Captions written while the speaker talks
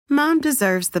Mom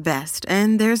deserves the best,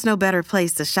 and there's no better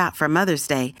place to shop for Mother's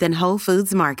Day than Whole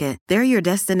Foods Market. They're your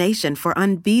destination for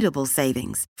unbeatable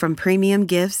savings, from premium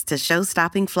gifts to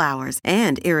show-stopping flowers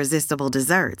and irresistible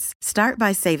desserts. Start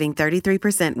by saving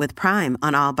 33% with Prime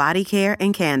on all body care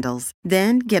and candles.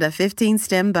 Then get a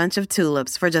 15-stem bunch of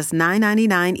tulips for just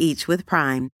 $9.99 each with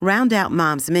Prime. Round out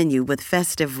Mom's menu with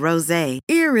festive rosé,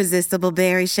 irresistible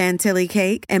berry chantilly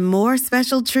cake, and more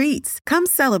special treats. Come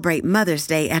celebrate Mother's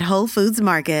Day at Whole Foods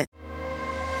Market.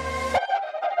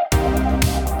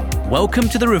 Welcome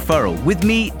to The Referral with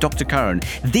me, Dr. Karan.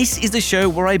 This is the show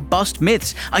where I bust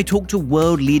myths. I talk to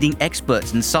world-leading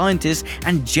experts and scientists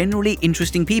and generally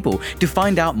interesting people to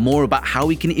find out more about how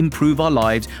we can improve our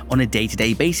lives on a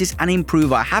day-to-day basis and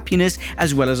improve our happiness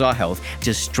as well as our health.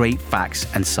 Just straight facts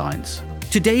and science.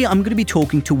 Today, I'm going to be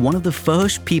talking to one of the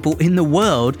first people in the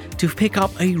world to pick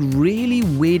up a really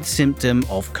weird symptom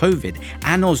of COVID,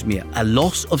 anosmia, a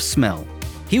loss of smell.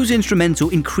 He was instrumental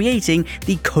in creating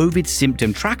the COVID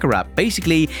Symptom Tracker app,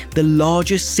 basically the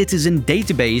largest citizen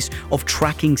database of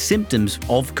tracking symptoms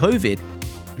of COVID.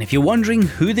 And if you're wondering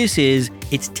who this is,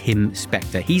 it's Tim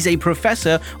Spector. He's a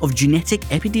professor of genetic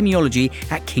epidemiology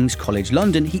at King's College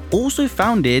London. He also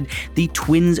founded the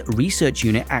Twins Research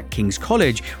Unit at King's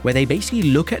College, where they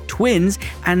basically look at twins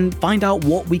and find out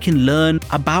what we can learn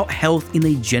about health in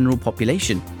the general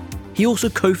population. He also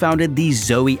co-founded the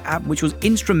Zoe app, which was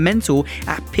instrumental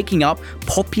at picking up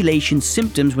population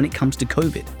symptoms when it comes to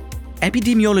COVID.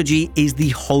 Epidemiology is the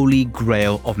holy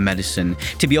grail of medicine.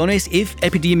 To be honest, if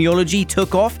epidemiology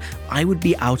took off, I would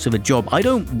be out of a job. I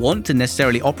don't want to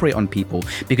necessarily operate on people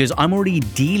because I'm already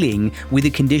dealing with a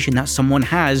condition that someone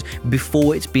has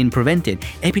before it's been prevented.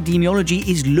 Epidemiology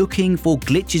is looking for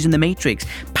glitches in the matrix,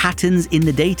 patterns in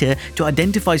the data to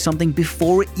identify something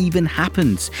before it even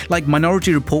happens, like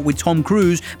Minority Report with Tom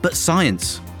Cruise, but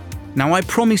science. Now, I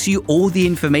promise you all the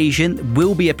information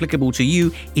will be applicable to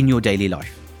you in your daily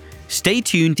life. Stay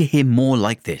tuned to hear more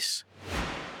like this.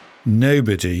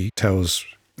 Nobody tells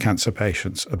cancer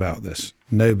patients about this.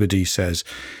 Nobody says,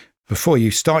 before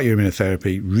you start your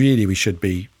immunotherapy, really we should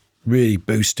be really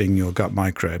boosting your gut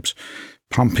microbes,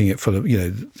 pumping it full of,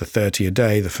 the 30 a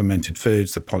day, the fermented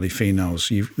foods, the polyphenols.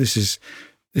 This is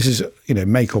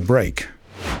make or break.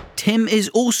 Tim is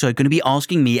also going to be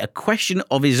asking me a question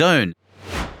of his own.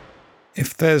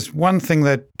 If there's one thing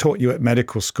they taught you at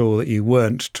medical school that you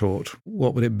weren't taught,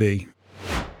 what would it be?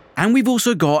 And we've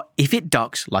also got if it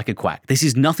ducks like a quack. This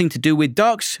is nothing to do with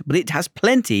ducks, but it has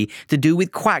plenty to do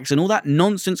with quacks and all that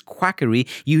nonsense quackery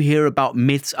you hear about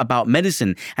myths about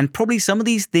medicine. And probably some of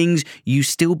these things you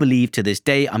still believe to this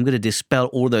day. I'm going to dispel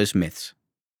all those myths.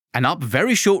 And up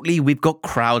very shortly, we've got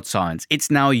crowd science. It's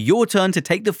now your turn to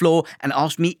take the floor and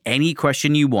ask me any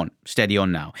question you want. Steady on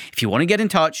now. If you want to get in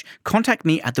touch, contact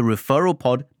me at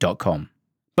thereferralpod.com.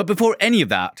 But before any of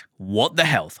that, what the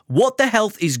health? What the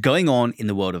health is going on in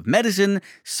the world of medicine,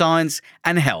 science,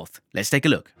 and health? Let's take a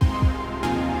look.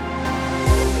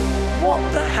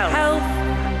 What the health?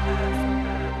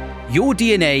 Your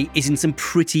DNA is in some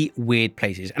pretty weird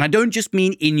places, and I don't just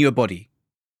mean in your body.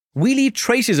 We leave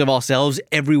traces of ourselves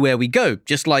everywhere we go.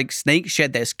 Just like snakes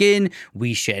shed their skin,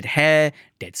 we shed hair,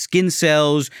 dead skin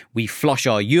cells, we flush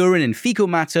our urine and fecal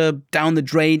matter down the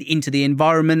drain into the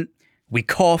environment, we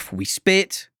cough, we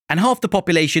spit, and half the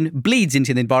population bleeds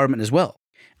into the environment as well.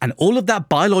 And all of that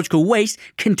biological waste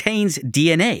contains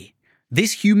DNA.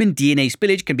 This human DNA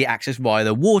spillage can be accessed via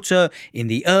the water, in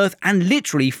the earth, and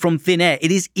literally from thin air.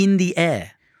 It is in the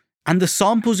air. And the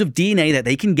samples of DNA that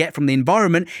they can get from the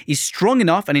environment is strong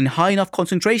enough and in high enough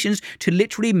concentrations to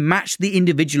literally match the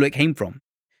individual it came from.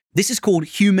 This is called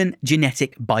human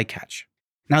genetic bycatch.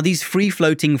 Now, these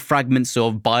free-floating fragments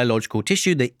of biological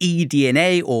tissue, the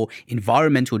eDNA or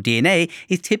environmental DNA,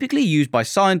 is typically used by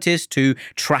scientists to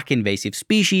track invasive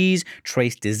species,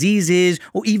 trace diseases,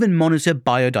 or even monitor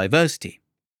biodiversity.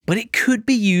 But it could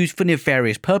be used for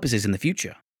nefarious purposes in the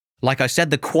future. Like I said,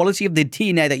 the quality of the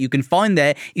DNA that you can find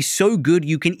there is so good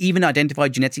you can even identify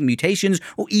genetic mutations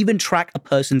or even track a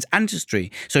person's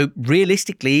ancestry. So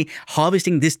realistically,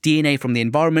 harvesting this DNA from the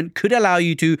environment could allow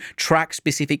you to track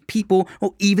specific people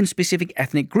or even specific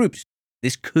ethnic groups.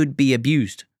 This could be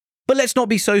abused. But let's not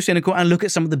be so cynical and look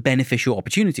at some of the beneficial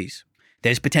opportunities.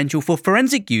 There's potential for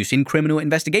forensic use in criminal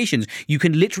investigations. You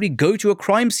can literally go to a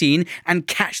crime scene and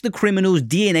catch the criminal's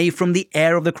DNA from the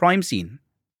air of the crime scene.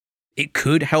 It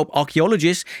could help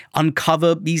archaeologists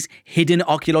uncover these hidden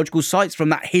archaeological sites from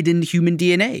that hidden human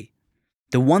DNA.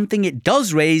 The one thing it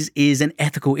does raise is an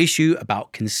ethical issue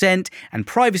about consent and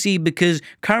privacy because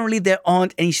currently there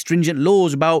aren't any stringent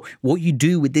laws about what you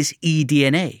do with this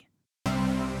eDNA.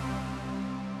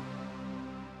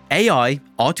 AI,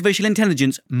 artificial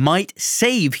intelligence, might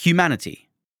save humanity.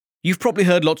 You've probably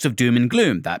heard lots of doom and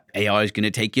gloom, that AI is going to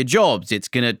take your jobs, it's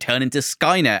going to turn into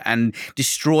Skynet and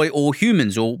destroy all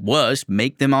humans, or worse,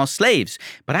 make them our slaves.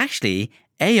 But actually,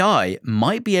 AI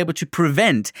might be able to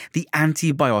prevent the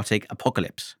antibiotic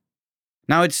apocalypse.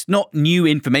 Now, it's not new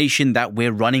information that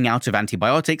we're running out of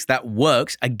antibiotics that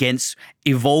works against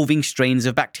evolving strains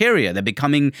of bacteria. They're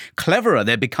becoming cleverer.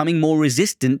 They're becoming more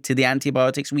resistant to the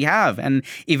antibiotics we have. And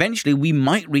eventually, we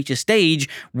might reach a stage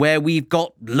where we've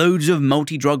got loads of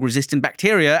multi-drug resistant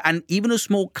bacteria, and even a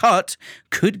small cut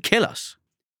could kill us.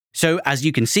 So, as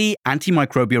you can see,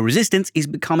 antimicrobial resistance is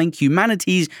becoming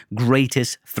humanity's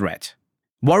greatest threat.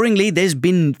 Worryingly, there's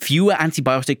been fewer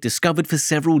antibiotics discovered for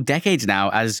several decades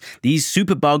now as these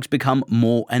superbugs become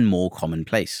more and more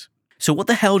commonplace. So what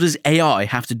the hell does AI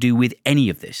have to do with any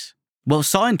of this? Well,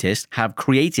 scientists have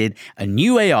created a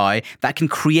new AI that can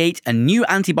create a new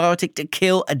antibiotic to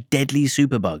kill a deadly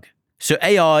superbug. So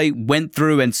AI went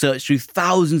through and searched through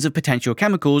thousands of potential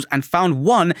chemicals and found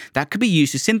one that could be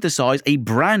used to synthesize a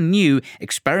brand new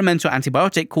experimental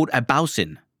antibiotic called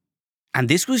abaucin. And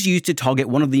this was used to target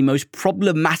one of the most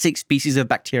problematic species of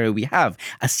bacteria we have,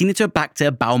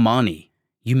 Acinetobacter baumannii.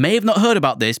 You may have not heard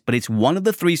about this, but it's one of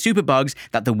the 3 superbugs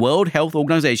that the World Health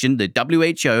Organization, the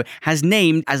WHO, has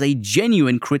named as a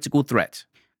genuine critical threat.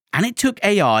 And it took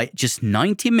AI just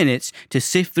 90 minutes to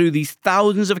sift through these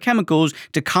thousands of chemicals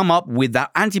to come up with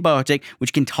that antibiotic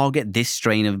which can target this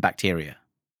strain of bacteria.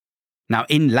 Now,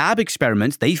 in lab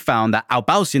experiments, they found that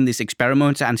abaucin, this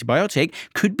experimental antibiotic,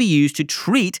 could be used to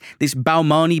treat this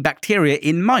Baumannii bacteria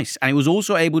in mice, and it was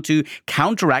also able to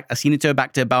counteract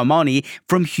Acinetobacter baumannii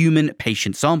from human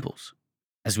patient samples.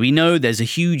 As we know, there's a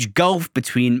huge gulf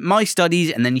between mice studies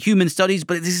and then human studies,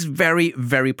 but this is very,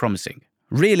 very promising.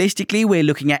 Realistically, we're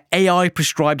looking at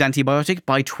AI-prescribed antibiotic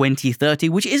by 2030,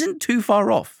 which isn't too far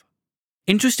off.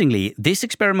 Interestingly, this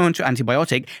experimental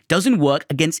antibiotic doesn't work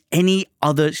against any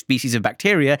other species of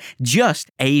bacteria, just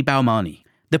A. baumannii.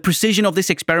 The precision of this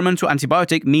experimental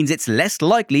antibiotic means it's less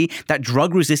likely that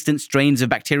drug-resistant strains of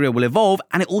bacteria will evolve,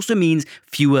 and it also means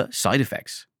fewer side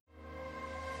effects.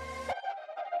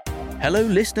 Hello,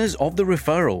 listeners of The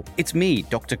Referral. It's me,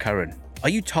 Dr. Curran. Are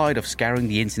you tired of scouring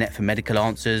the internet for medical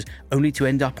answers only to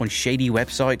end up on shady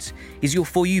websites? Is your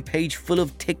For You page full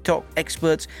of TikTok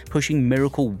experts pushing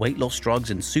miracle weight loss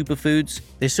drugs and superfoods?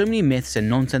 There's so many myths and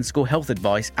nonsensical health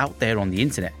advice out there on the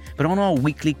internet, but on our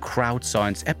weekly Crowd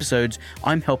Science episodes,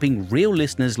 I'm helping real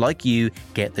listeners like you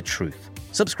get the truth.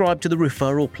 Subscribe to the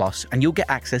Referral Plus and you'll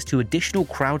get access to additional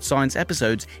Crowd Science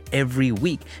episodes every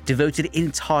week devoted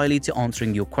entirely to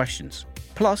answering your questions.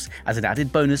 Plus, as an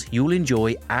added bonus, you'll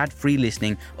enjoy ad-free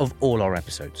listening of all our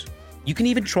episodes. You can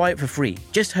even try it for free.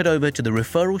 Just head over to the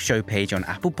Referral Show page on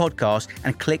Apple Podcasts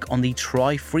and click on the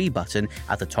Try Free button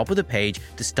at the top of the page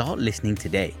to start listening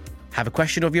today. Have a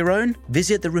question of your own?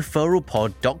 Visit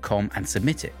thereferralpod.com and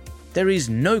submit it. There is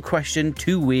no question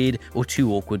too weird or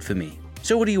too awkward for me.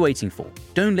 So what are you waiting for?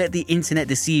 Don't let the internet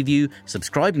deceive you.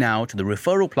 Subscribe now to the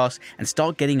Referral Plus and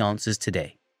start getting answers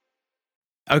today.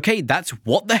 Okay, that's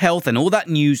What the Health and all that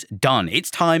news done. It's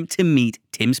time to meet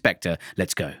Tim Spector.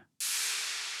 Let's go.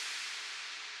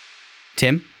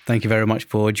 Tim, thank you very much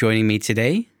for joining me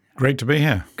today. Great to be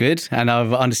here. Good. And I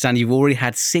understand you've already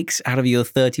had 6 out of your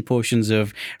 30 portions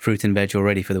of fruit and veg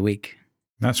already for the week.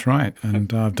 That's right.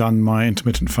 And I've done my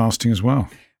intermittent fasting as well.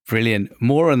 Brilliant.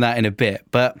 More on that in a bit.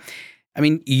 But I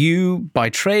mean, you, by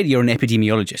trade, you're an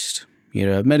epidemiologist.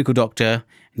 You're a medical doctor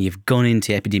and you've gone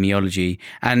into epidemiology.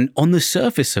 And on the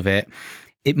surface of it,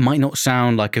 it might not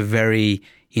sound like a very,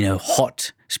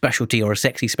 hot specialty or a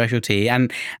sexy specialty.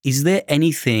 And is there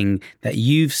anything that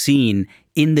you've seen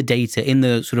in the data, in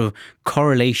the sort of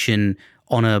correlation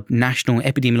on a national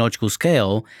epidemiological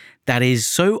scale that is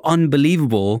so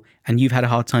unbelievable and you've had a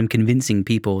hard time convincing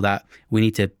people that we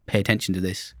need to pay attention to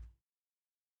this?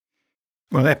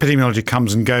 Well, epidemiology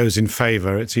comes and goes in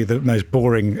favour. It's either the most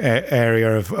boring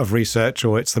area of research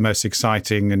or it's the most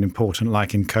exciting and important,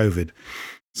 like in COVID.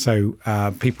 So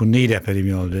people need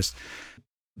epidemiologists.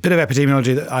 A bit of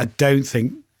epidemiology that I don't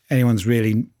think anyone's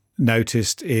really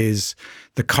noticed is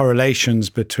the correlations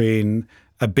between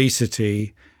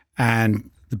obesity and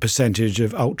the percentage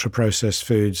of ultra-processed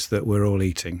foods that we're all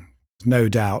eating. No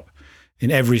doubt in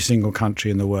every single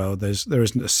country in the world, there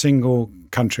isn't a single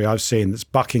country I've seen that's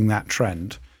bucking that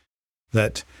trend,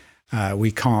 that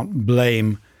we can't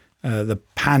blame the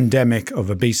pandemic of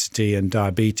obesity and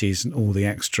diabetes and all the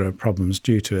extra problems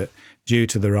due to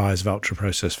the rise of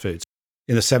ultra-processed foods.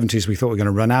 In the 70s, we thought we were going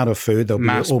to run out of food.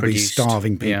 There'll all be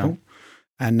starving people. Yeah.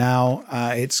 And now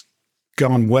it's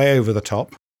gone way over the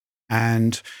top.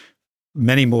 And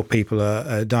many more people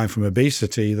are dying from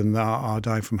obesity than are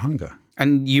dying from hunger.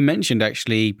 And you mentioned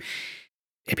actually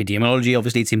epidemiology.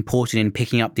 Obviously, it's important in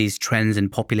picking up these trends in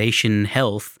population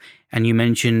health. And you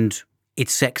mentioned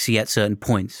it's sexy at certain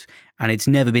points. And it's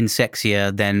never been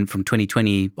sexier than from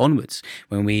 2020 onwards,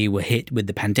 when we were hit with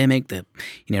the pandemic, the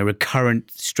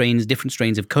recurrent strains, different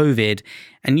strains of COVID.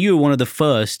 And you were one of the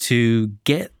first to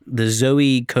get the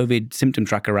Zoe COVID symptom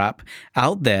tracker app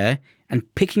out there and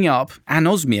picking up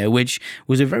anosmia, which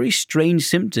was a very strange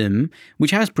symptom,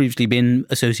 which has previously been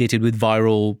associated with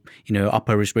viral,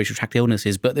 upper respiratory tract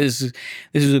illnesses. But this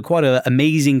is quite an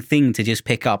amazing thing to just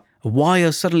pick up. Why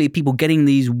are suddenly people getting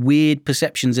these weird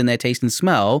perceptions in their taste and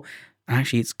smell?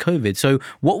 Actually, it's COVID. So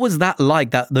what was that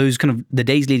like, those kind of the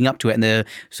days leading up to it and the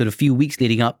sort of few weeks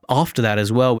leading up after that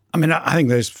as well? I mean, I think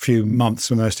those few months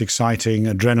were the most exciting,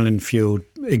 adrenaline-fueled,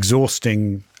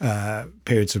 exhausting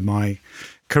periods of my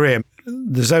career.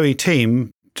 The Zoe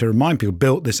team, to remind people,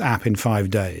 built this app in 5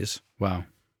 days. Wow.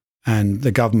 And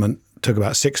the government took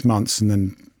about 6 months and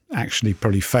then actually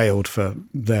probably failed for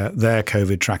their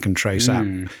COVID track and trace app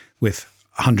with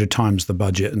 100 times the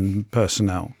budget and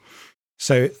personnel.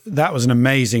 So that was an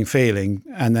amazing feeling.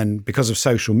 And then because of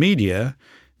social media,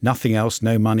 nothing else,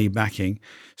 no money backing,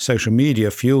 social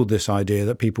media fueled this idea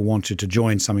that people wanted to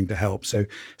join something to help. So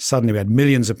suddenly we had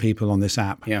millions of people on this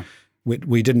app. Yeah.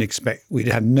 We didn't expect, we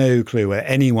had no clue where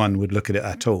anyone would look at it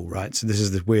at all, right? So this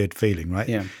is the weird feeling, right?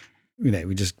 Yeah.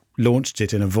 We just launched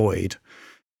it in a void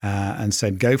and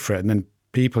said, go for it. And then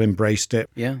people embraced it.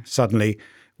 Yeah. Suddenly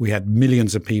we had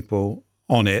millions of people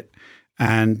on it.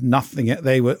 And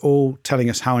they were all telling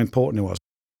us how important it was.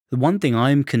 The one thing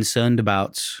I'm concerned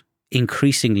about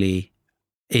increasingly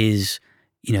is,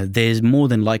 there's more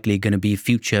than likely going to be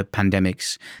future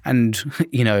pandemics. And,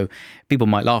 people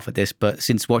might laugh at this, but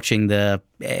since watching the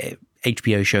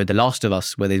HBO show The Last of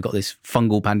Us, where they've got this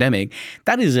fungal pandemic,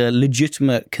 that is a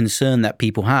legitimate concern that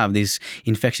people have. These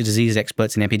infectious disease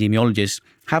experts and epidemiologists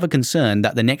have a concern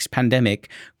that the next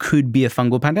pandemic could be a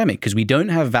fungal pandemic because we don't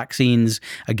have vaccines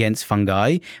against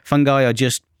fungi. Fungi are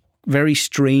just very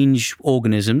strange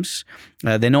organisms.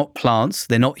 They're not plants,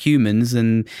 they're not humans,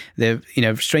 and they're,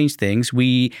 strange things.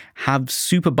 We have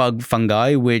superbug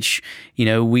fungi, which,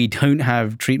 we don't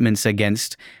have treatments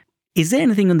against. Is there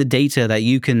anything on the data that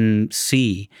you can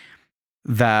see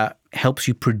that helps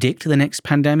you predict the next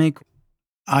pandemic?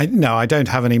 No, I don't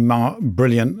have any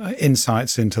brilliant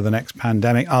insights into the next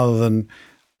pandemic other than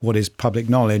what is public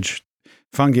knowledge.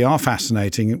 Fungi are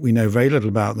fascinating. We know very little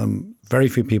about them, very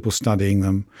few people studying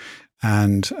them.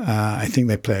 And I think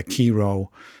they play a key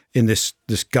role in this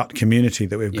gut community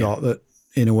that we've got that,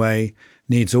 in a way,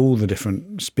 needs all the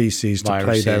different species to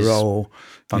play their role.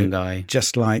 Fungi.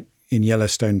 Just like in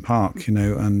Yellowstone Park,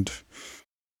 and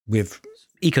we've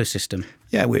ecosystem.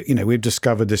 Yeah, we've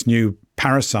discovered this new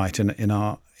parasite in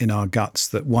our guts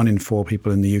that 1 in 4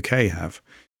 people in the UK have,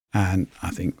 and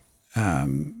I think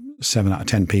 7 out of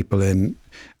 10 people in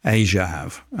Asia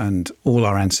have, and all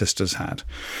our ancestors had,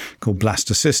 called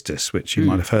blastocystis, which you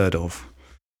might have heard of,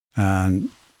 and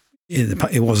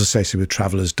it was associated with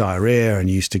travellers' diarrhea, and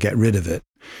you used to get rid of it.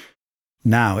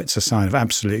 Now it's a sign of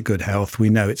absolute good health. We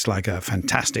know it's like a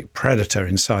fantastic predator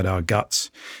inside our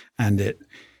guts, and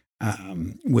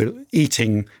we're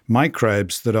eating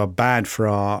microbes that are bad for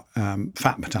our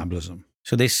fat metabolism.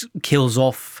 So this kills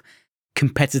off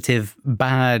competitive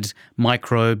bad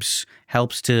microbes,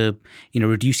 helps to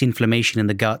reduce inflammation in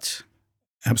the gut.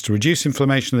 Helps to reduce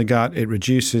inflammation in the gut. It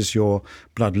reduces your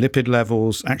blood lipid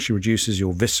levels, actually reduces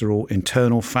your visceral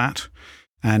internal fat,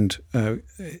 and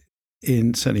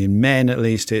certainly in men at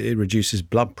least, it reduces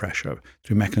blood pressure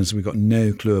through mechanisms we've got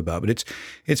no clue about. But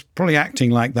it's probably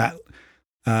acting like that,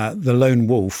 the lone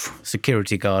wolf.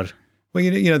 Security guard. Well,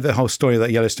 the whole story of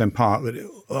that Yellowstone Park, that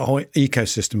the whole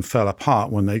ecosystem fell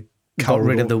apart when they got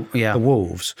rid of the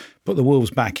wolves. Put the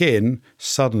wolves back in,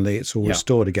 suddenly it's all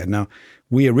restored again. Now,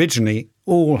 we originally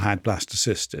all had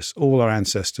blastocystis, all our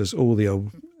ancestors, all the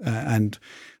old, and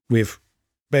we've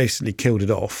basically killed it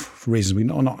off for reasons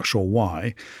we're not sure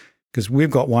why. Because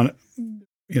we've got one,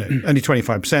 only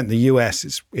 25%. The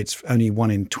US, it's only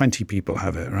 1 in 20 people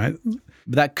have it, right?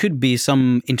 But that could be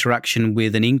some interaction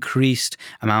with an increased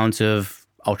amount of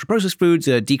ultra-processed foods,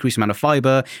 a decreased amount of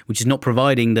fiber, which is not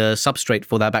providing the substrate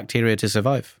for that bacteria to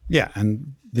survive. Yeah,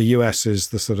 and the US is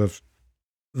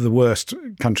the worst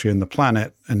country on the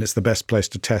planet, and it's the best place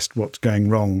to test what's going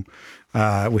wrong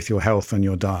with your health and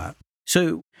your diet.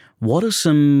 So what are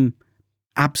some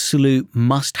absolute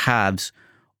must-haves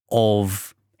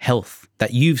of health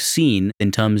that you've seen in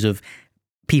terms of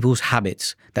people's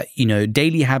habits, that,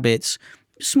 daily habits,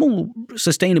 small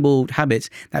sustainable habits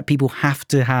that people have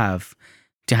to have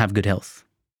to have good health?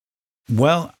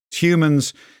 Well,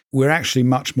 humans, we're actually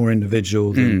much more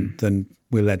individual than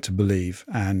we're led to believe.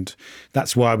 And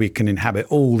that's why we can inhabit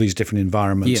all these different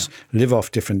environments, live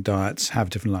off different diets, have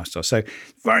different lifestyles. So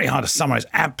very hard to summarize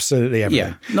absolutely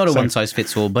everything. Yeah, not a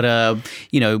one-size-fits-all, but,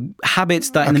 habits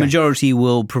that in the majority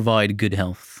will provide good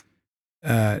health.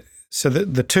 So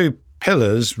the two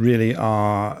pillars really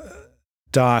are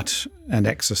diet and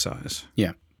exercise.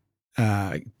 Yeah.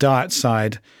 Diet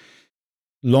side,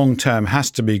 long-term has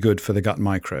to be good for the gut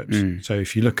microbes. So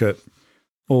if you look at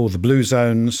all the blue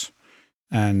zones,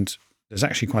 and there's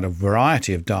actually quite a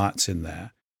variety of diets in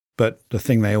there, but the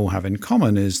thing they all have in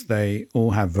common is they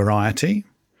all have variety.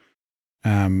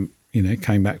 Coming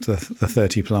back to the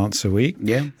 30 plants a week.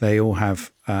 Yeah. They all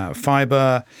have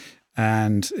fiber,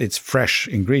 and it's fresh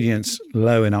ingredients,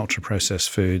 low in ultra-processed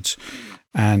foods,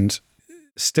 and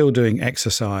still doing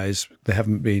exercise. They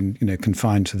haven't been,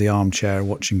 confined to the armchair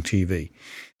watching TV.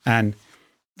 And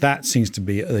that seems to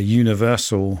be a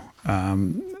universal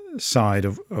side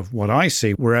of what I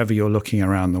see wherever you're looking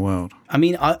around the world. I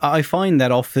mean, I find that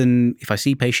often if I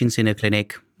see patients in a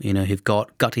clinic, who've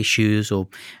got gut issues or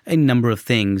a number of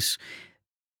things,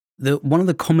 one of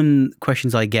the common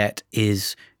questions I get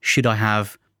is, should I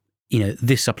have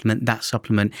this supplement, that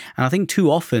supplement? And I think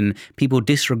too often people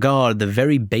disregard the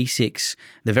very basics,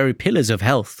 the very pillars of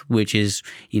health, which is,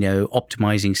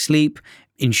 optimizing sleep,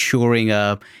 ensuring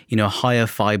a higher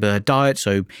fiber diet.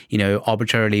 So,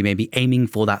 arbitrarily maybe aiming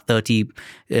for that 30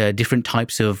 different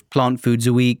types of plant foods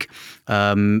a week,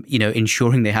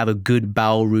 ensuring they have a good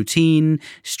bowel routine,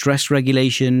 stress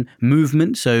regulation,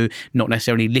 movement. So not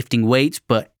necessarily lifting weights,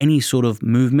 but any sort of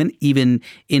movement, even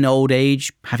in old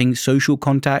age, having social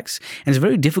contacts. And it's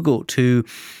very difficult to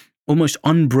almost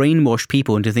unbrainwash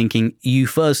people into thinking you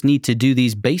first need to do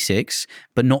these basics,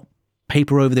 but not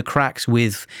paper over the cracks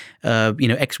with,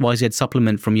 XYZ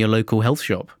supplement from your local health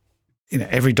shop.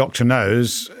 Every doctor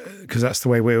knows, because that's the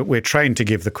way we're trained to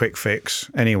give the quick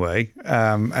fix anyway.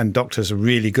 And doctors are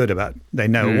really good they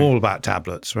know all about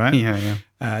tablets, right?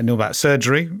 Yeah. Know about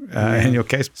surgery in your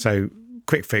case. So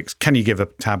quick fix, can you give a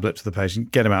tablet to the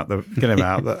patient, get them out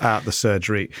the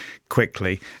surgery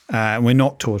quickly? We're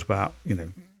not taught about,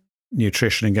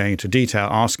 nutrition and going into detail,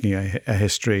 asking a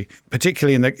history,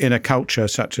 particularly in a culture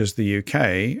such as the UK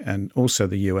and also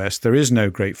the US. There is no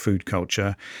great food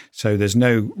culture, so there's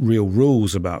no real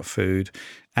rules about food,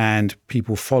 and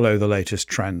people follow the latest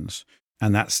trends,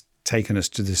 and that's taken us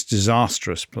to this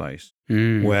disastrous place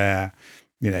where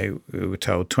we were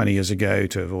told 20 years ago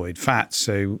to avoid fats.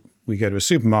 So we go to a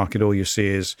supermarket, all you see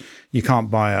is you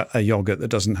can't buy a yogurt that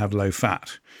doesn't have low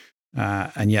fat,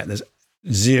 and yet there's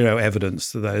zero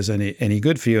evidence that is any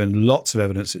good for you, and lots of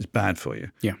evidence it's bad for you.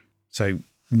 Yeah. So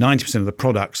 90% of the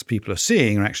products people are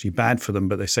seeing are actually bad for them,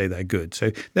 but they say they're good.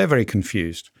 So they're very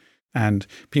confused, and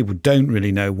people don't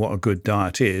really know what a good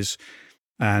diet is.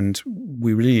 And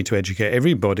we really need to educate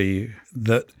everybody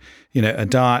that, a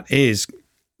diet is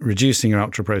reducing your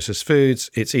ultra-processed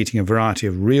foods. It's eating a variety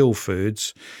of real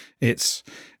foods. It's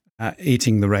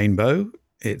eating the rainbow.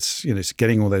 It's it's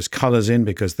getting all those colors in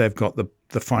because they've got the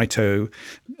phyto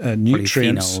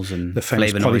nutrients, and the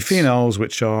famous polyphenols,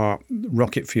 which are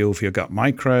rocket fuel for your gut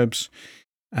microbes,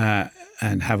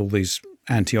 and have all these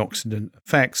antioxidant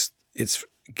effects. It's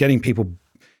getting people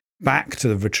back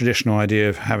to the traditional idea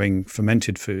of having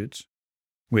fermented foods,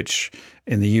 which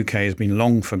in the UK has been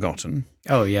long forgotten.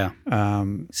 Oh yeah,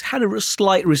 it's had a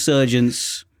slight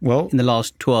resurgence. Well, in the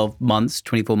last 12 months,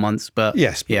 24 months, but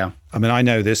yes, yeah. I mean, I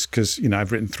know this because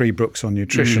I've written 3 books on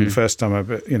nutrition. The first time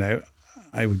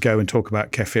I would go and talk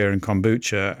about kefir and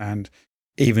kombucha, and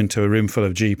even to a room full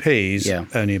of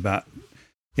GPs, only about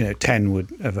 10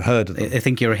 would have heard of them. They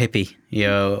think you're a hippie,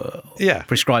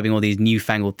 prescribing all these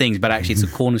newfangled things, but actually it's a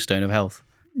cornerstone of health.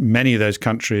 Many of those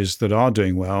countries that are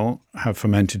doing well have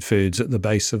fermented foods at the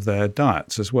base of their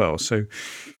diets as well. So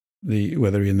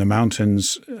whether you're in the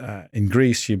mountains in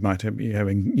Greece, you might be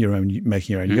making your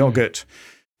own yogurt.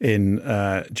 In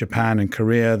Japan and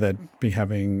Korea, they'd be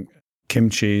having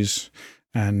kimchis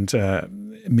and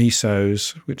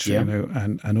misos, which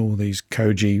and all these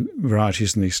koji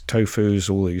varieties and these tofus,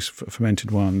 all these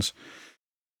fermented ones.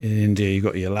 In India, you've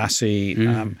got your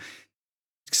lassi.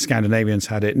 Scandinavians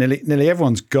had it. Nearly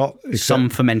everyone's got some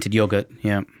fermented yogurt.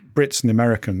 Yeah, Brits and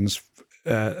Americans.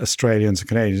 Australians and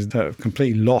Canadians have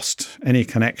completely lost any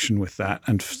connection with that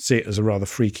and see it as a rather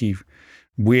freaky,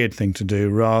 weird thing to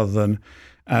do rather than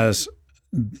as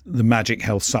the magic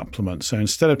health supplement. So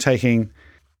instead of taking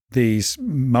these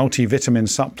multivitamin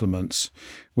supplements,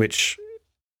 which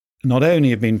not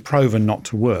only have been proven not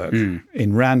to work in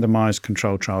randomized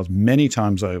controlled trials many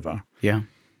times over,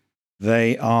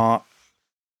 they are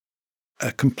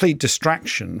a complete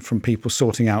distraction from people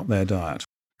sorting out their diet.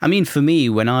 I mean, for me,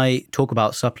 when I talk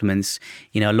about supplements,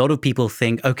 a lot of people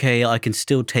think, okay, I can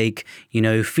still take,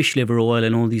 fish liver oil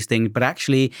and all these things. But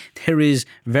actually, there is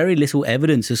very little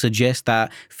evidence to suggest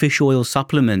that fish oil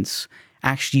supplements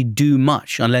actually do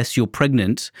much unless you're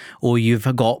pregnant or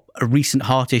you've got a recent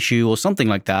heart issue or something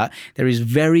like that. There is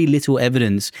very little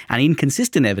evidence and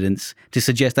inconsistent evidence to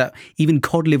suggest that even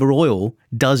cod liver oil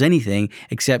does anything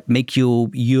except make your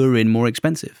urine more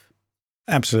expensive.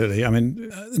 Absolutely. I mean,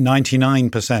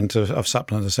 99% of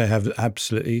supplements, I say, have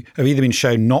either been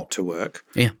shown not to work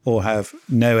or have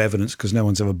no evidence because no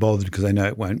one's ever bothered because they know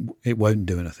it won't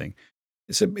do anything.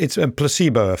 It's a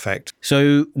placebo effect.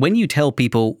 So when you tell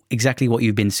people exactly what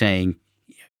you've been saying,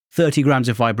 30 grams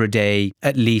of fiber a day,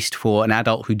 at least for an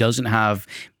adult who doesn't have,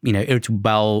 irritable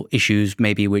bowel issues,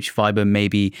 maybe which fiber may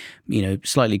be,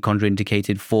 slightly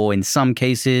contraindicated for in some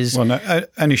cases. Well, no,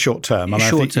 only short term. I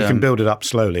think you can build it up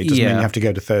slowly. It doesn't mean you have to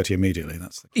go to 30 immediately.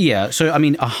 So,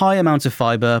 a high amount of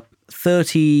fiber,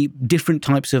 30 different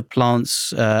types of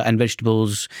plants and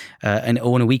vegetables and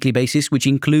on a weekly basis, which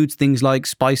includes things like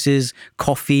spices,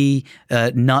 coffee,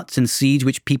 nuts and seeds,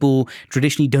 which people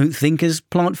traditionally don't think as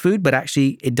plant food, but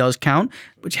actually it does count,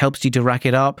 which helps you to rack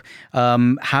it up.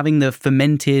 Having the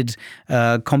fermented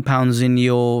compounds in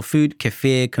your food,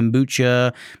 kefir,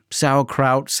 kombucha,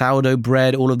 sauerkraut, sourdough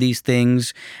bread, all of these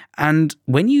things. And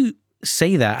when you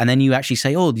say that and then you actually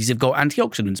say, oh, these have got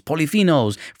antioxidants,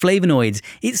 polyphenols, flavonoids,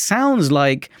 it sounds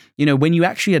like, when you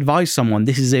actually advise someone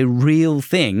this is a real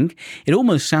thing, it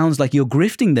almost sounds like you're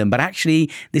grifting them, but actually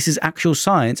this is actual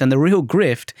science, and the real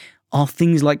grift are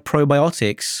things like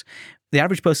probiotics. The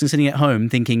average person sitting at home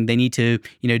thinking they need to,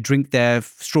 drink their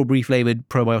strawberry flavored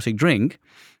probiotic drink,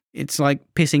 it's like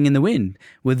pissing in the wind.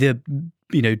 With the,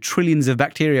 trillions of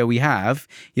bacteria we have,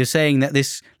 you're saying that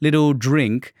this little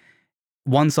drink,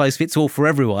 one size fits all for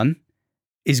everyone,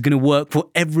 is going to work for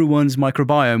everyone's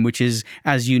microbiome, which is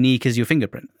as unique as your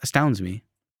fingerprint. Astounds me.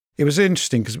 It was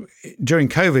interesting because during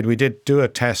COVID, we did do a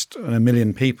test on 1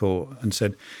 million people and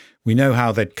said, we know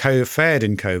how they'd fared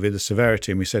in COVID, the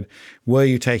severity. And we said, were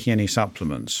you taking any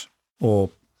supplements or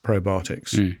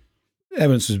probiotics?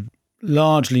 Evidence was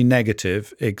largely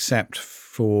negative, except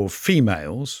for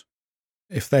females.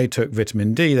 If they took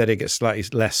vitamin D, they'd get slightly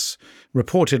less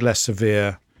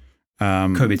severe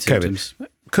COVID symptoms.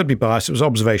 Could be biased. It was an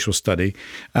observational study.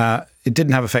 It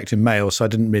didn't have effect in males, so I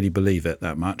didn't really believe it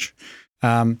that much.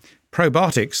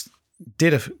 Probiotics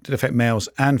did affect males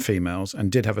and females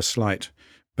and did have a slight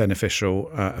beneficial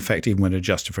effect even when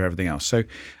adjusted for everything else. So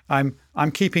I'm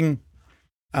keeping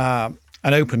an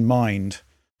open mind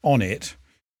on it,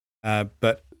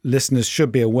 but listeners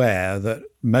should be aware that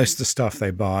most of the stuff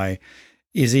they buy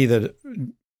is either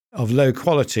of low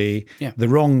quality, the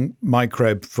wrong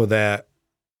microbe for their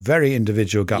very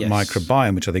individual gut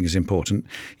microbiome, which I think is important.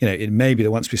 It may be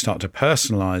that once we start to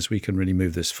personalize, we can really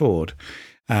move this forward.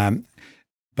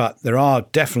 But there are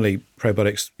definitely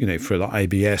probiotics, for like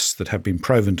ABS that have been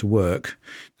proven to work,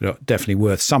 that are definitely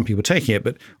worth some people taking it,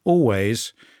 but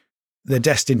always they're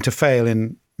destined to fail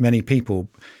in many people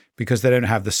because they don't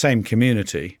have the same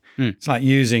community. It's like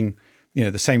using,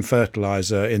 the same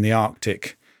fertilizer in the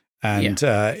Arctic and in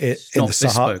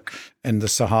the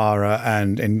Sahara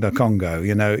and in the Congo.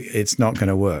 It's not going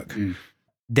to work.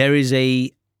 There is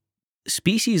a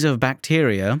species of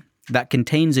bacteria that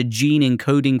contains a gene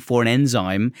encoding for an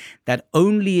enzyme that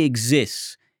only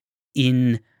exists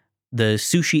in the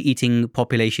sushi-eating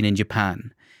population in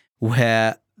Japan,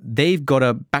 where they've got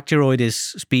a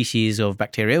Bacteroides species of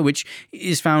bacteria, which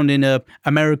is found in an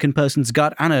American person's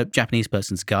gut and a Japanese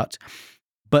person's gut.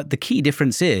 But the key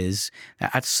difference is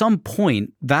that at some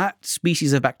point, that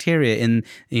species of bacteria in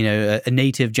a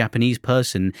native Japanese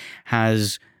person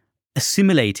has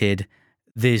assimilated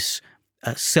this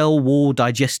cell wall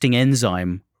digesting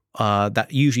enzyme that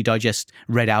usually digests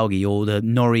red algae or the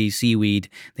nori seaweed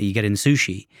that you get in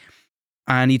sushi.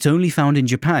 And it's only found in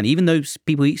Japan. Even though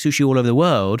people eat sushi all over the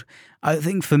world, I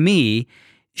think for me,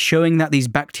 showing that these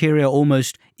bacteria are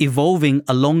almost evolving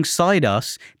alongside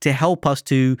us to help us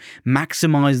to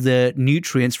maximize the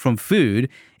nutrients from food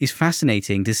is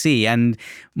fascinating to see. And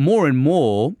more,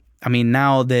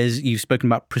 now you've spoken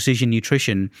about precision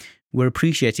nutrition. We're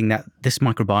appreciating that this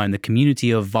microbiome, the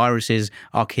community of viruses,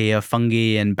 archaea,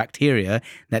 fungi, and bacteria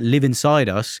that live inside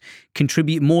us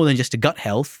contribute more than just to gut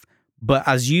health, but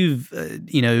as you've,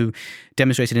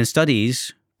 demonstrated in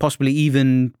studies, possibly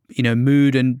even,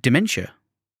 mood and dementia.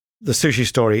 The sushi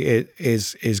story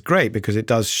is great because it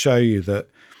does show you that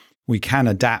we can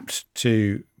adapt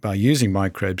by using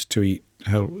microbes to eat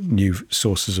whole new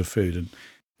sources of food. And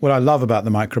what I love about the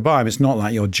microbiome, it's not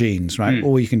like your genes, right?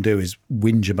 All you can do is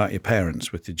whinge about your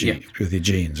parents with with your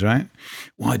genes, right?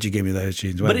 Why'd you give me those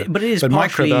genes? But it is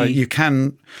partially, microbiome, you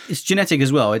can... It's genetic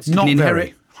as well. It's not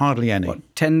inherit, hardly any.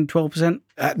 What, 10, 12%?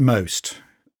 At most.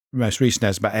 Most recent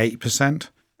is about 8%.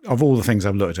 Of all the things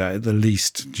I've looked at, the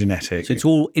least genetic. So it's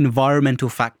all environmental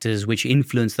factors which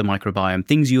influence the microbiome,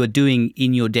 things you are doing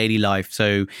in your daily life.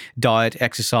 So diet,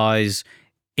 exercise,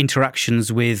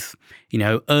 interactions with,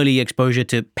 early exposure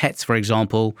to pets, for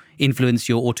example, influence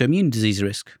your autoimmune disease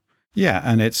risk. Yeah,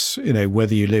 and it's,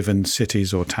 whether you live in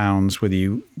cities or towns, whether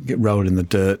you get rolled in the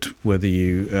dirt, whether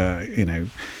you,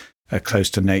 are close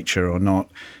to nature or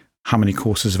not, how many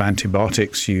courses of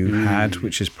antibiotics you had,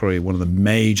 which is probably one of the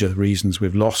major reasons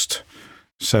we've lost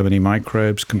so many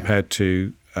microbes compared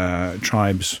to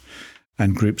tribes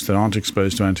and groups that aren't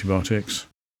exposed to antibiotics.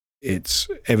 It's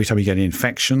every time you get an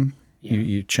infection,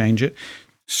 you change it.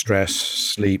 Stress,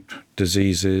 sleep,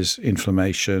 diseases,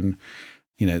 inflammation,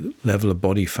 level of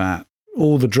body fat,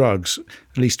 all the drugs,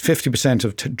 at least 50%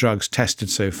 of drugs tested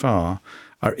so far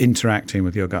are interacting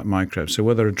with your gut microbes. So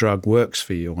whether a drug works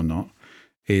for you or not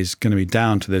is going to be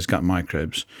down to those gut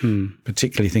microbes,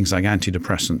 particularly things like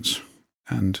antidepressants.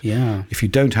 And if you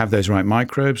don't have those right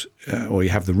microbes or you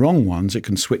have the wrong ones, it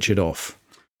can switch it off.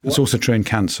 It's also true in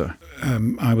cancer.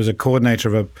 I was a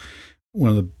coordinator of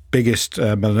one of the biggest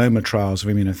melanoma trials of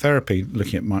immunotherapy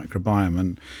looking at microbiome.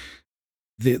 And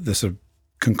the sort of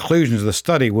conclusions of the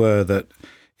study were that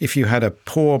if you had a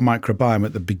poor microbiome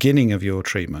at the beginning of your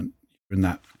treatment, in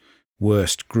that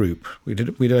worst group, we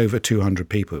did over 200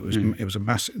 people. It was a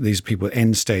massive. These people with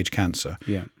end stage cancer.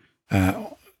 Yeah,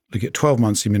 look at 12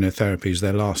 months immunotherapy is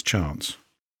their last chance.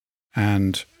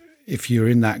 And if you're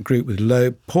in that group with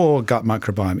poor gut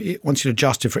microbiome, once you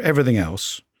adjusted for everything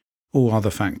else, all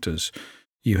other factors,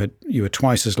 you were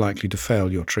twice as likely to fail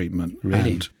your treatment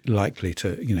and likely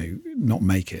to not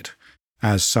make it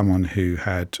as someone who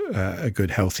had a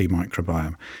good healthy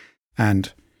microbiome.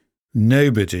 And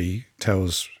nobody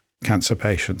tells cancer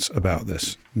patients about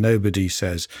this. Nobody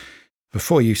says,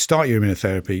 before you start your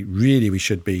immunotherapy, really we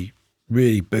should be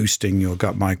really boosting your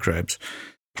gut microbes,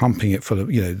 pumping it full of,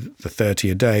 the 30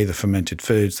 a day, the fermented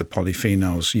foods, the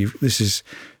polyphenols. This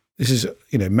is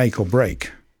make or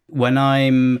break. When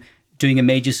I'm doing a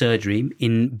major surgery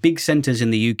in big centres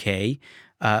in the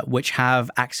UK, which have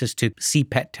access to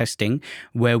CPET testing,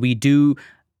 where we do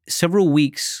several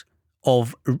weeks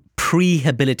of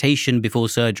prehabilitation before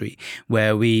surgery,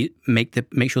 where we make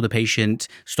sure the patient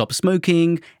stops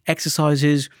smoking,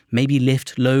 exercises, maybe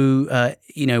lift low,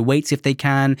 weights if they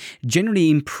can, generally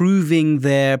improving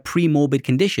their pre-morbid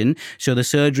condition. So the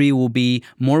surgery will be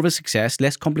more of a success,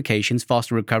 less complications,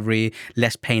 faster recovery,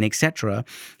 less pain, etc.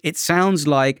 It sounds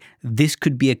like this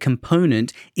could be a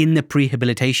component in the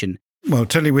prehabilitation. Well,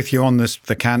 totally with you on this.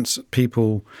 The cancer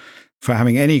people, for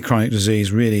having any chronic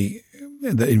disease really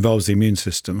that involves the immune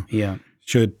system,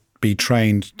 should be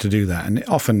trained to do that. And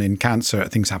often in cancer,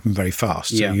 things happen very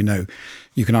fast. So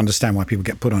you can understand why people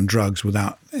get put on drugs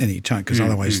without any chance, because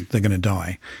otherwise they're going to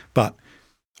die. But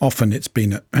often it's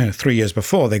been 3 years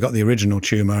before they got the original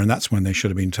tumor, and that's when they should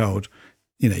have been told,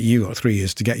 you got 3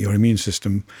 years to get your immune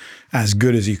system as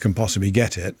good as you can possibly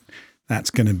get it. That's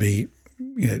going to be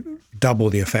double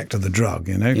the effect of the drug,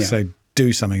 So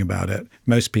do something about it.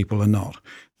 Most people are not.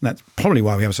 That's probably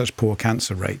why we have such poor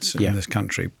cancer rates in this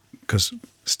country, because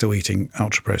still eating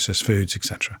ultra-processed foods,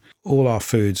 etc. All our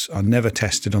foods are never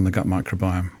tested on the gut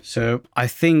microbiome. So I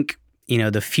think,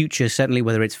 the future, certainly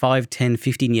whether it's 5, 10,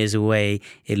 15 years away,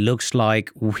 it looks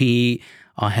like we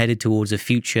are headed towards a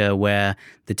future where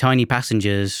the tiny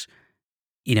passengers,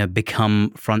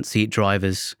 become front seat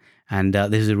drivers. And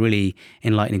this is a really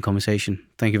enlightening conversation.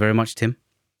 Thank you very much, Tim.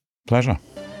 Pleasure.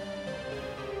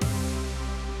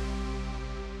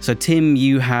 So, Tim,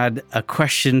 you had a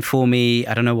question for me.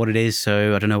 I don't know what it is,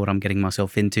 so I don't know what I'm getting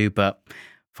myself into, but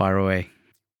fire away.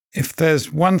 If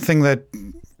there's one thing that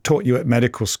taught you at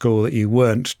medical school that you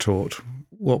weren't taught,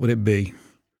 what would it be?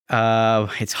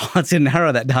 It's hard to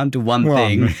narrow that down to one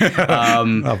thing.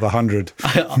 Of 100.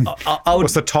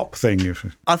 What's the top thing?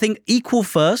 I think equal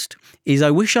first is I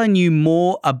wish I knew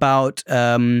more about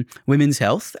women's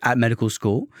health at medical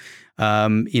school.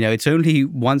 It's only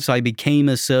once I became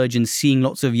a surgeon seeing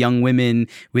lots of young women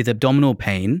with abdominal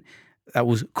pain, that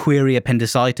was query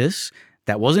appendicitis,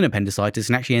 that wasn't appendicitis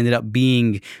and actually ended up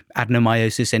being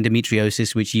adenomyosis,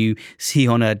 endometriosis, which you see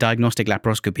on a diagnostic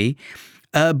laparoscopy.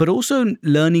 But also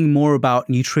learning more about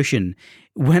nutrition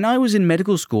When I was in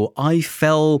medical school, I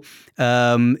fell,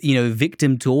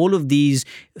 victim to all of these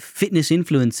fitness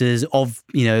influencers of,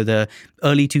 the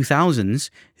early 2000s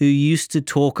who used to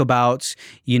talk about,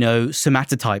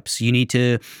 somatotypes. You need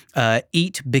to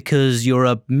eat because you're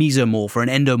a mesomorph or an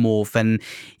endomorph. And,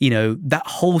 that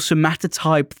whole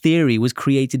somatotype theory was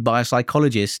created by a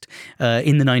psychologist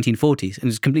in the 1940s and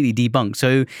was completely debunked.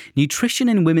 So nutrition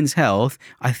and women's health,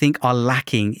 I think, are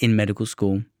lacking in medical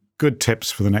school. Good tips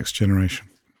for the next generation.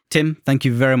 Tim, thank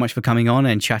you very much for coming on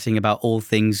and chatting about all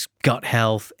things gut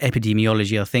health,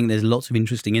 epidemiology. I think there's lots of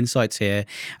interesting insights here.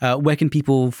 Where can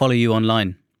people follow you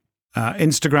online?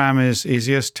 Instagram is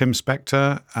easiest, Tim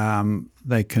Spector.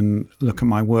 They can look at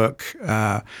my work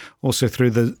also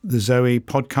through the Zoe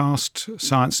podcast,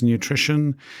 Science and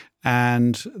Nutrition,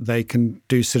 and they can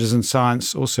do citizen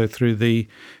science also through the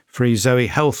free Zoe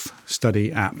Health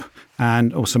Study app,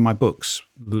 and also my books.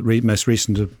 The most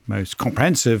recent, most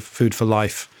comprehensive, Food for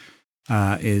Life,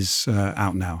 is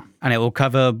out now. And it will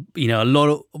cover, a lot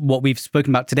of what we've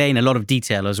spoken about today in a lot of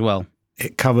detail as well.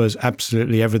 It covers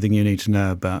absolutely everything you need to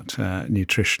know about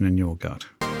nutrition in your gut.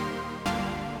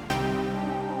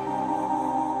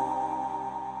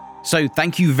 So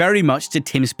thank you very much to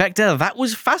Tim Spector. That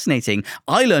was fascinating.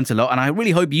 I learned a lot, and I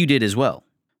really hope you did as well.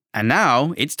 And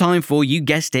now it's time for, you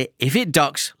guessed it, If It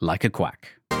Ducks Like a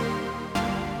Quack.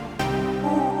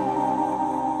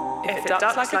 If it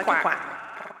ducks like a quack.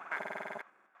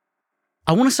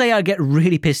 I want to say I get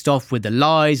really pissed off with the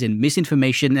lies and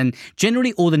misinformation and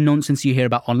generally all the nonsense you hear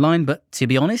about online, but to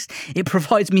be honest, it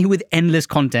provides me with endless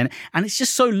content, and it's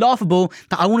just so laughable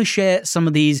that I want to share some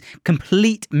of these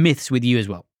complete myths with you as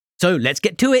well. So let's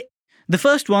get to it. The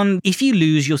first one, if you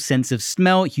lose your sense of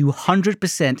smell, you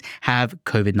 100% have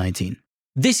COVID-19.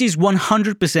 This is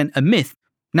 100% a myth.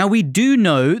 Now, we do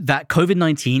know that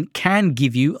COVID-19 can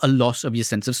give you a loss of your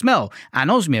sense of smell,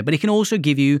 anosmia, but it can also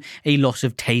give you a loss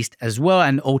of taste as well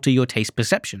and alter your taste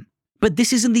perception. But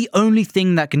this isn't the only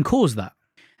thing that can cause that.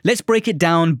 Let's break it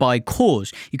down by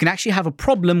cause. You can actually have a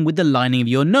problem with the lining of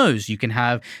your nose. You can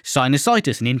have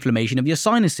sinusitis and inflammation of your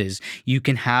sinuses. You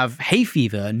can have hay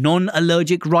fever,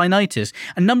 non-allergic rhinitis,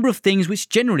 a number of things which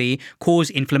generally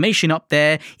cause inflammation up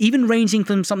there, even ranging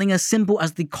from something as simple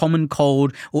as the common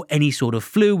cold or any sort of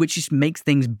flu, which just makes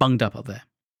things bunged up there.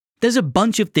 There's a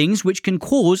bunch of things which can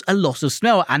cause a loss of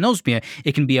smell, anosmia.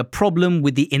 It can be a problem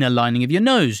with the inner lining of your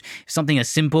nose. Something as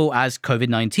simple as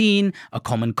COVID-19, a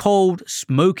common cold,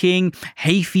 smoking,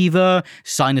 hay fever,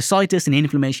 sinusitis and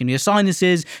inflammation of your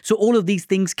sinuses. So all of these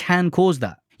things can cause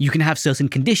that. You can have certain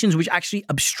conditions which actually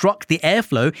obstruct the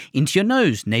airflow into your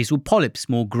nose, nasal polyps,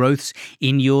 more growths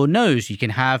in your nose. You can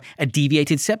have a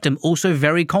deviated septum, also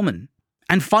very common.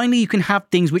 And finally, you can have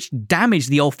things which damage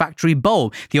the olfactory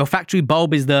bulb. The olfactory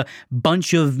bulb is the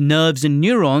bunch of nerves and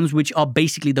neurons which are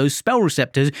basically those smell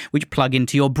receptors which plug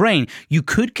into your brain. You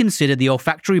could consider the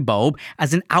olfactory bulb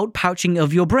as an outpouching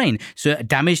of your brain. So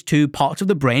damage to parts of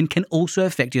the brain can also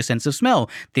affect your sense of smell.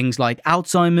 Things like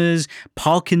Alzheimer's,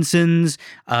 Parkinson's,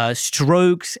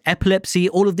 strokes, epilepsy,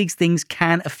 all of these things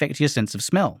can affect your sense of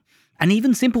smell. And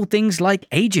even simple things like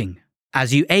aging.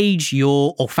 As you age,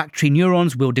 your olfactory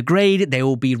neurons will degrade, they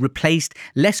will be replaced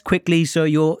less quickly, so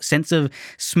your sense of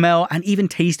smell and even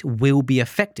taste will be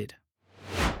affected.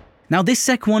 Now, this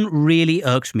second one really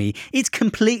irks me. It's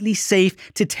completely safe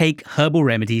to take herbal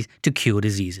remedies to cure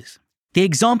diseases. The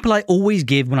example I always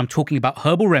give when I'm talking about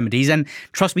herbal remedies, and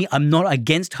trust me, I'm not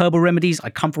against herbal remedies. I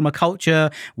come from a culture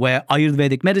where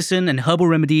Ayurvedic medicine and herbal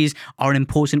remedies are an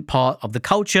important part of the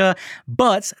culture.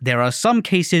 But there are some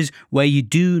cases where you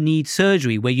do need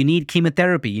surgery, where you need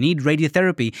chemotherapy, you need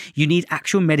radiotherapy, you need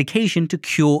actual medication to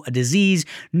cure a disease,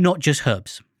 not just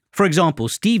herbs. For example,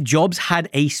 Steve Jobs had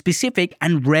a specific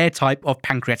and rare type of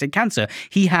pancreatic cancer.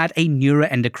 He had a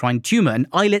neuroendocrine tumor, an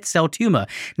islet cell tumor.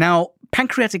 Now,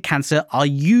 pancreatic cancer are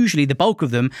usually, the bulk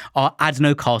of them are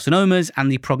adenocarcinomas, and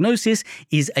the prognosis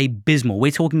is abysmal.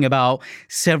 We're talking about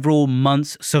several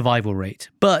months survival rate.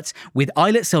 But with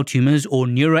islet cell tumors or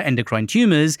neuroendocrine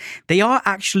tumors, they are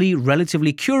actually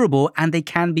relatively curable and they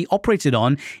can be operated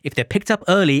on if they're picked up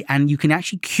early, and you can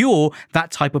actually cure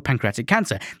that type of pancreatic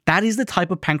cancer. That is the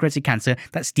type of pancreatic cancer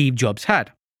that Steve Jobs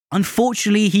had.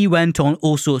 Unfortunately, he went on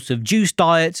all sorts of juice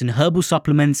diets and herbal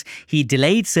supplements. He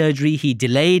delayed surgery. He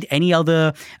delayed any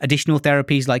other additional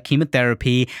therapies like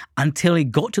chemotherapy until he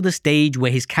got to the stage where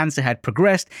his cancer had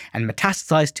progressed and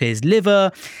metastasized to his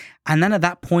liver. And then at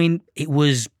that point, it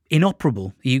was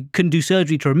inoperable. You couldn't do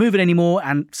surgery to remove it anymore.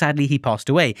 And sadly, he passed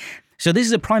away. So this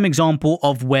is a prime example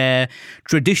of where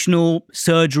traditional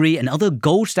surgery and other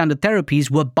gold standard therapies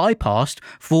were bypassed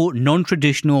for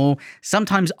non-traditional,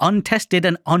 sometimes untested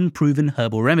and unproven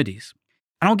herbal remedies.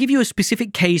 And I'll give you a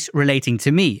specific case relating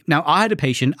to me. Now, I had a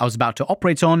patient I was about to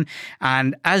operate on,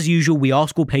 and as usual, we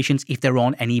ask all patients if they're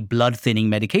on any blood thinning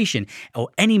medication or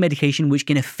any medication which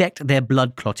can affect their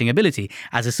blood clotting ability.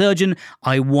 As a surgeon,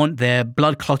 I want their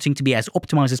blood clotting to be as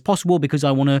optimized as possible because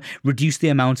I want to reduce the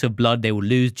amount of blood they will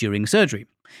lose during surgery.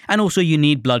 And also, you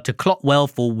need blood to clot well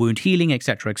for wound healing,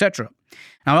 etc., etc.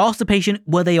 Now, I asked the patient,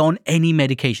 were they on any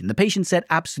medication? The patient said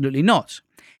absolutely not.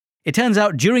 It turns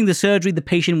out during the surgery, the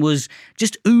patient was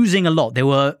just oozing a lot. They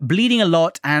were bleeding a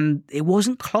lot and it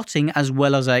wasn't clotting as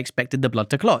well as I expected the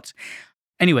blood to clot.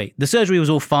 Anyway, the surgery was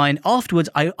all fine. Afterwards,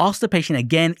 I asked the patient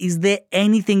again, is there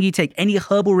anything you take, any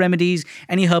herbal remedies,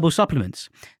 any herbal supplements?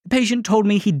 The patient told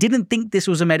me he didn't think this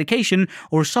was a medication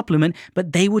or a supplement,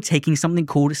 but they were taking something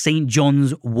called St.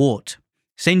 John's wort.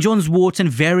 St. John's wort and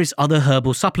various other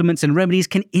herbal supplements and remedies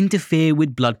can interfere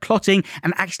with blood clotting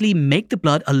and actually make the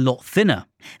blood a lot thinner.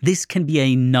 This can be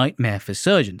a nightmare for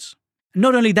surgeons.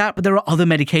 Not only that, but there are other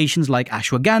medications like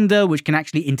ashwagandha, which can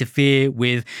actually interfere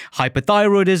with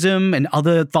hypothyroidism and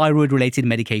other thyroid-related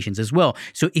medications as well.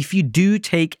 So if you do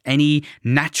take any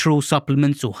natural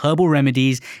supplements or herbal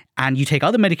remedies, and you take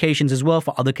other medications as well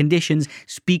for other conditions,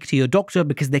 speak to your doctor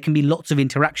because there can be lots of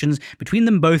interactions between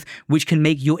them both, which can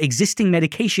make your existing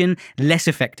medication less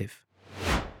effective.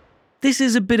 This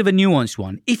is a bit of a nuanced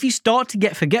one. If you start to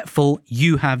get forgetful,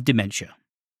 you have dementia.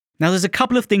 Now, there's a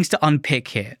couple of things to unpick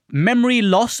here. Memory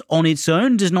loss on its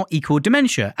own does not equal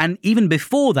dementia. And even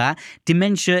before that,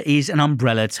 dementia is an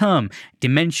umbrella term.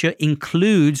 Dementia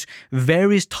includes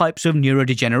various types of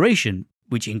neurodegeneration,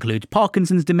 which includes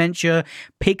Parkinson's dementia,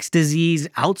 Pick's disease,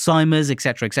 Alzheimer's,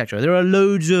 etc., etc. There are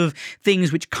loads of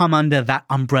things which come under that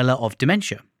umbrella of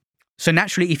dementia. So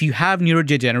naturally, if you have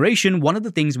neurodegeneration, one of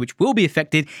the things which will be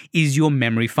affected is your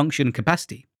memory function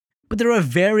capacity. But there are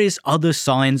various other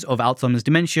signs of Alzheimer's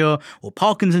dementia or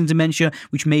Parkinson's dementia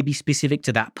which may be specific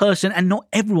to that person, and not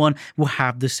everyone will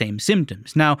have the same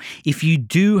symptoms. Now, if you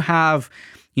do have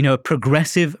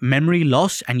progressive memory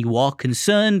loss and you are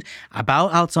concerned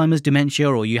about Alzheimer's dementia,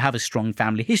 or you have a strong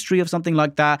family history of something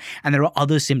like that, and there are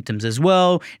other symptoms as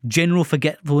well, general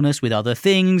forgetfulness with other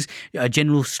things,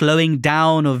 general slowing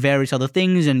down of various other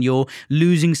things, and you're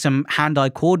losing some hand-eye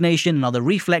coordination and other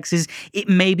reflexes, it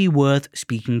may be worth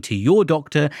speaking to your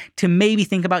doctor to maybe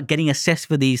think about getting assessed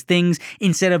for these things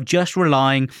instead of just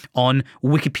relying on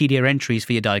Wikipedia entries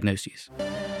for your diagnoses.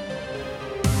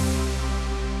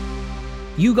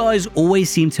 You guys always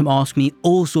seem to ask me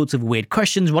all sorts of weird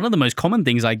questions. One of the most common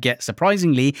things I get,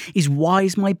 surprisingly, is why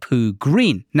is my poo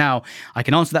green? Now, I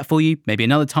can answer that for you maybe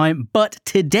another time, but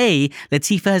today,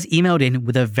 Latifa has emailed in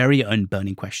with her very own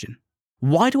burning question.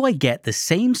 Why do I get the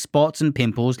same spots and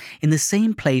pimples in the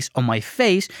same place on my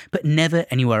face, but never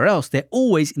anywhere else? They're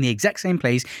always in the exact same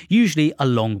place, usually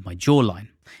along my jawline.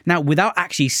 Now, without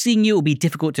actually seeing you, it will be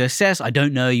difficult to assess. I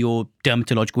don't know your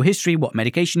dermatological history, what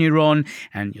medication you're on,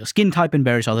 and your skin type and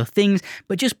various other things,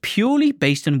 but just purely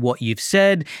based on what you've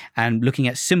said and looking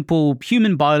at simple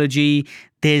human biology,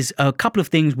 there's a couple of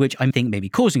things which I think may be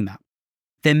causing that.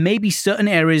 There may be certain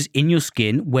areas in your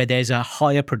skin where there's a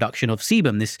higher production of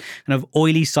sebum, this kind of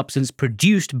oily substance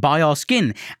produced by our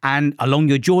skin. And along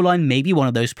your jawline may be one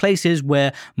of those places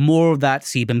where more of that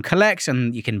sebum collects,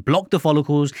 and you can block the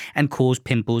follicles and cause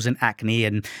pimples and acne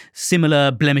and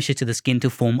similar blemishes to the skin to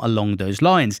form along those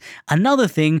lines. Another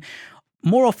thing,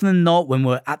 more often than not, when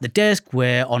we're at the desk,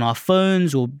 we're on our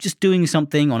phones or just doing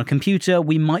something on a computer,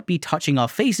 we might be touching our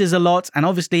faces a lot, and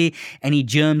obviously any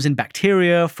germs and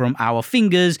bacteria from our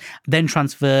fingers then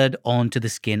transferred onto the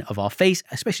skin of our face,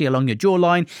 especially along your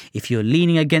jawline. If you're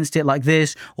leaning against it like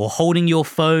this or holding your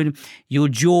phone, your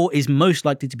jaw is most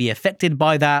likely to be affected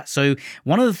by that. So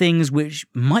one of the things which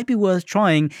might be worth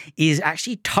trying is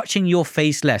actually touching your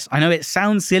face less. I know it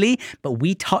sounds silly, but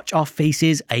we touch our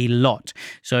faces a lot.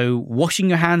 So washing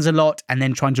your hands a lot and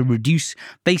then trying to reduce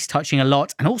face touching a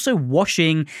lot, and also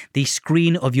washing the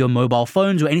screen of your mobile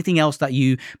phones or anything else that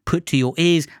you put to your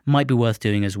ears might be worth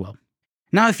doing as well.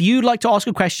 Now, if you'd like to ask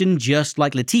a question just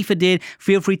like Latifa did,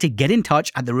 feel free to get in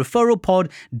touch at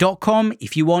thereferralpod.com.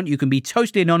 If you want, you can be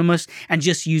totally anonymous and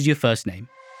just use your first name.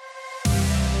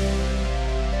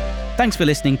 Thanks for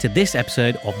listening to this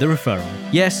episode of The Referral.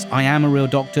 Yes, I am a real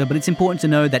doctor, but it's important to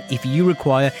know that if you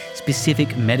require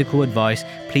specific medical advice,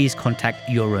 please contact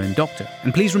your own doctor.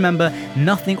 And please remember,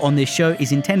 nothing on this show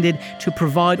is intended to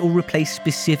provide or replace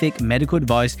specific medical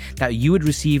advice that you would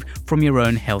receive from your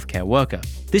own healthcare worker.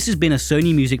 This has been a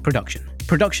Sony Music production.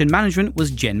 Production management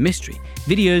was Jen Mystery.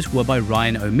 Videos were by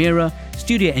Ryan O'Meara.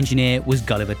 Studio engineer was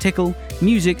Gulliver Tickle.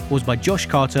 Music was by Josh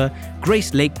Carter.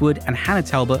 Grace Lakewood and Hannah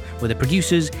Talbot were the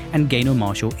producers, and Gaynor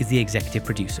Marshall is the executive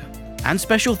producer. And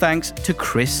special thanks to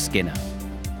Chris Skinner.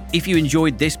 If you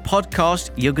enjoyed this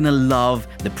podcast, you're going to love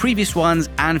the previous ones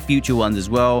and future ones as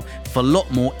well for a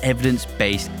lot more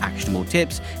evidence-based actionable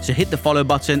tips. So hit the follow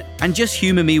button and just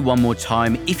humor me one more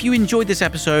time. If you enjoyed this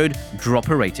episode, drop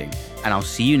a rating, and I'll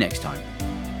see you next time.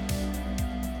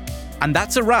 And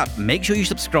that's a wrap. Make sure you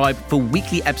subscribe for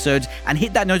weekly episodes and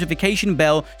hit that notification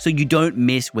bell so you don't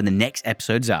miss when the next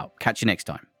episode's out. Catch you next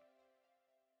time.